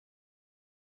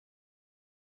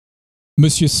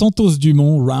Monsieur Santos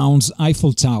Dumont rounds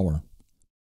Eiffel Tower.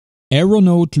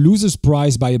 Aeronaut loses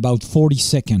prize by about 40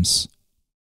 seconds.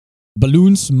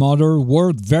 Balloon's motor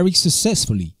worked very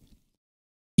successfully.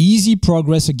 Easy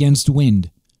progress against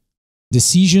wind.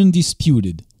 Decision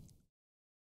disputed.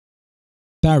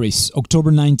 Paris, October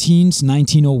 19,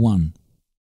 1901.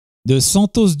 The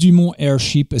Santos Dumont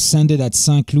airship ascended at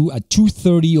Saint-Cloud at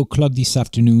 2:30 o'clock this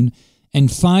afternoon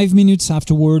and 5 minutes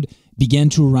afterward began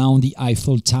to round the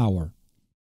Eiffel Tower.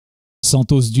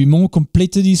 Santos Dumont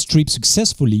completed his trip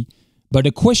successfully, but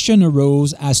a question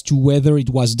arose as to whether it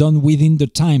was done within the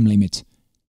time limit.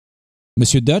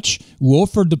 Monsieur Deutsch, who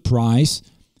offered the prize,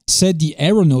 said the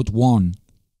aeronaut won.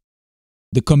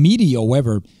 The committee,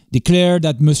 however, declared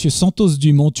that Monsieur Santos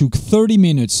Dumont took 30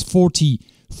 minutes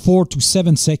 44 to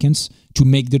 7 seconds to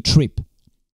make the trip.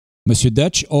 Monsieur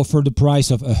Deutsch offered a price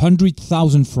of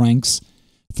 100,000 francs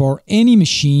for any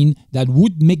machine that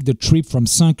would make the trip from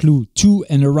Saint-Cloud to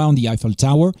and around the Eiffel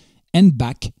Tower and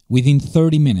back within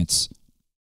 30 minutes.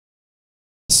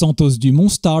 Santos Dumont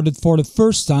started for the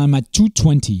first time at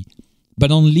 2:20,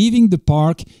 but on leaving the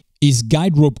park, his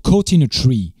guide rope caught in a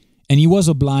tree and he was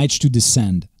obliged to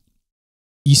descend.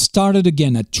 He started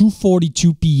again at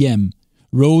 2:42 p.m.,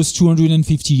 rose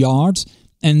 250 yards,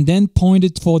 and then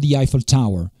pointed for the Eiffel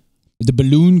Tower, the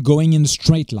balloon going in a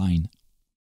straight line.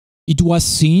 It was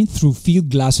seen through field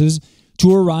glasses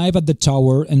to arrive at the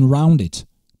tower and round it.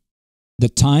 The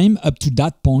time up to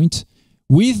that point,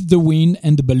 with the wind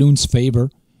and the balloon's favor,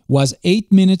 was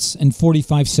 8 minutes and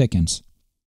 45 seconds.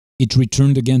 It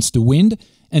returned against the wind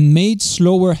and made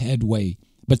slower headway,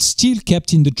 but still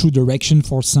kept in the true direction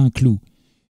for Saint-Cloud,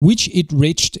 which it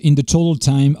reached in the total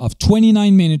time of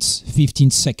 29 minutes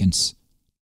 15 seconds.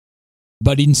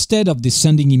 But instead of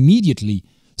descending immediately,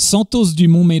 Santos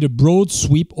Dumont made a broad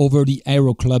sweep over the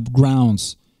Aero Club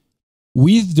grounds,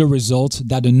 with the result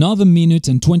that another minute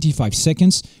and 25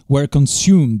 seconds were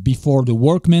consumed before the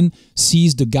workmen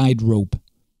seized the guide rope.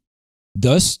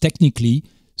 Thus, technically,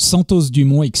 Santos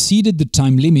Dumont exceeded the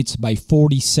time limit by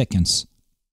 40 seconds.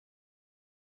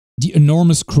 The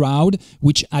enormous crowd,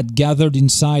 which had gathered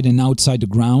inside and outside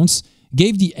the grounds,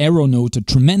 gave the aeronaut a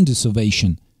tremendous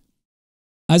ovation.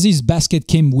 As his basket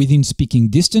came within speaking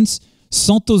distance,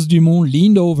 Santos Dumont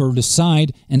leaned over the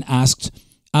side and asked,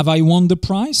 "Have I won the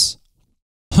prize?"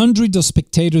 Hundreds of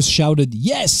spectators shouted,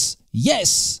 "Yes!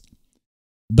 Yes!"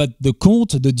 But the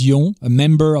Comte de Dion, a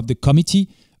member of the committee,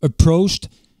 approached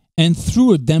and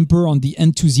threw a damper on the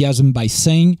enthusiasm by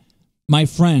saying, "My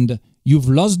friend, you've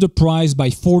lost the prize by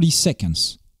 40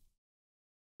 seconds."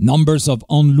 Numbers of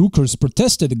onlookers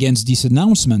protested against this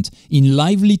announcement in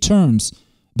lively terms,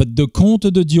 but the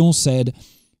Comte de Dion said,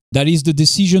 "That is the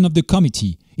decision of the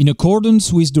committee, in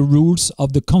accordance with the rules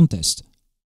of the contest."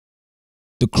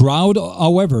 The crowd,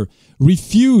 however,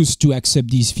 refused to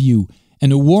accept this view,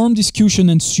 and a warm discussion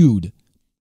ensued.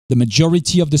 The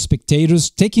majority of the spectators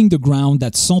taking the ground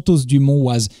that Santos Dumont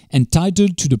was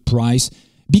entitled to the prize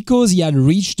because he had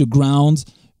reached the ground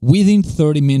within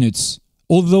 30 minutes,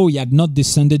 although he had not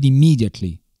descended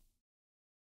immediately.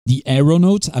 The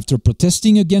aeronaut, after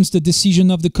protesting against the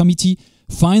decision of the committee,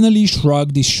 finally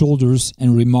shrugged his shoulders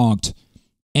and remarked,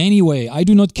 "Anyway, I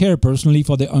do not care personally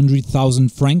for the 100,000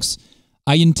 francs.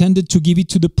 I intended to give it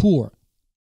to the poor."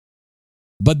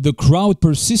 But the crowd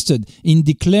persisted in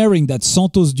declaring that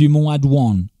Santos Dumont had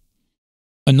won.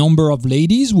 A number of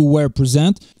ladies who were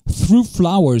present threw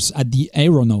flowers at the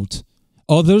aeronaut.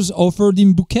 Others offered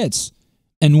him bouquets,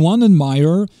 and one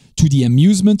admirer, to the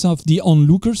amusement of the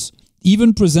onlookers,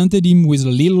 even presented him with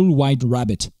a little white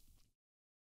rabbit.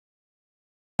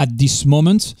 At this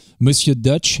moment, Monsieur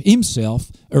Deutsch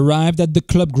himself arrived at the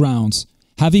club grounds,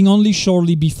 having only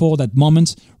shortly before that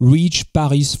moment reached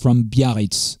Paris from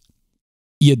Biarritz.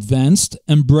 He advanced,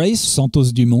 embraced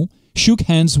Santos Dumont, shook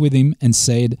hands with him and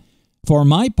said, "For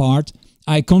my part,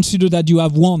 I consider that you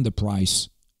have won the prize."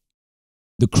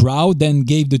 The crowd then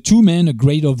gave the two men a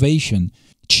great ovation,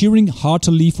 cheering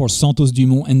heartily for Santos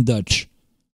Dumont and Deutsch.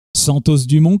 Santos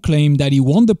Dumont claimed that he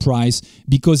won the prize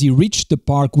because he reached the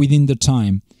park within the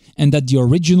time, and that the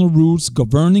original rules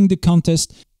governing the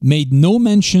contest made no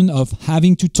mention of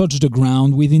having to touch the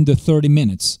ground within the 30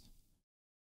 minutes.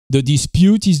 The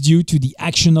dispute is due to the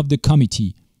action of the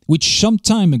committee, which some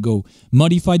time ago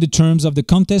modified the terms of the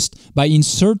contest by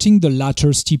inserting the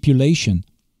latter stipulation.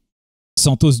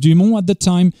 Santos Dumont at the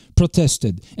time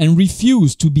protested and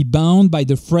refused to be bound by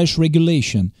the fresh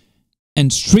regulation,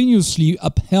 and strenuously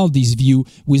upheld this view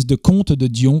with the Comte de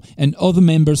Dion and other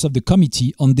members of the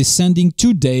committee on descending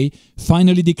today,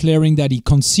 finally declaring that he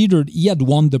considered he had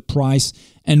won the prize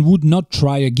and would not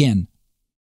try again.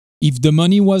 If the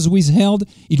money was withheld,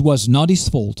 it was not his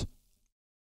fault.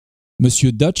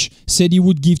 Monsieur Deutsch said he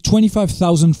would give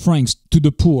 25,000 francs to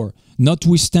the poor,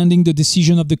 notwithstanding the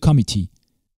decision of the committee.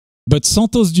 But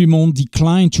Santos Dumont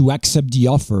declined to accept the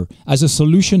offer as a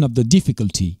solution of the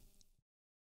difficulty.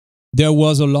 There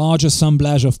was a large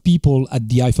assemblage of people at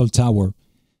the Eiffel Tower,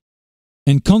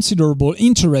 and considerable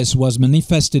interest was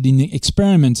manifested in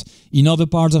experiments in other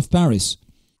parts of Paris.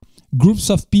 Groups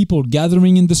of people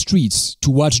gathering in the streets to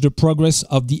watch the progress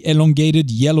of the elongated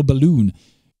yellow balloon,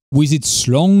 with its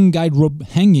long guide rope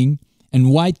hanging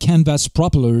and white canvas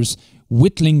propellers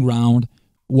whittling round,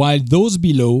 while those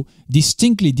below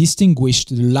distinctly distinguished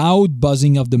the loud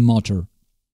buzzing of the motor.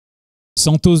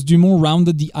 Santos Dumont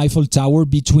rounded the Eiffel Tower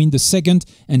between the second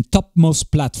and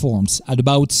topmost platforms at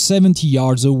about 70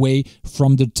 yards away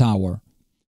from the tower.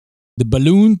 The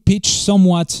balloon pitched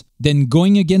somewhat, then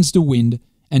going against the wind,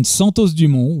 and Santos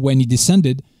Dumont, when he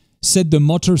descended, said the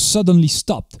motor suddenly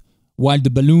stopped, while the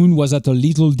balloon was at a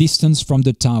little distance from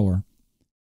the tower.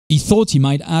 He thought he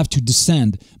might have to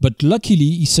descend, but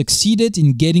luckily he succeeded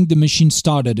in getting the machine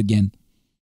started again.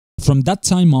 From that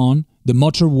time on, the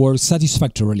motor worked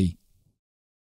satisfactorily.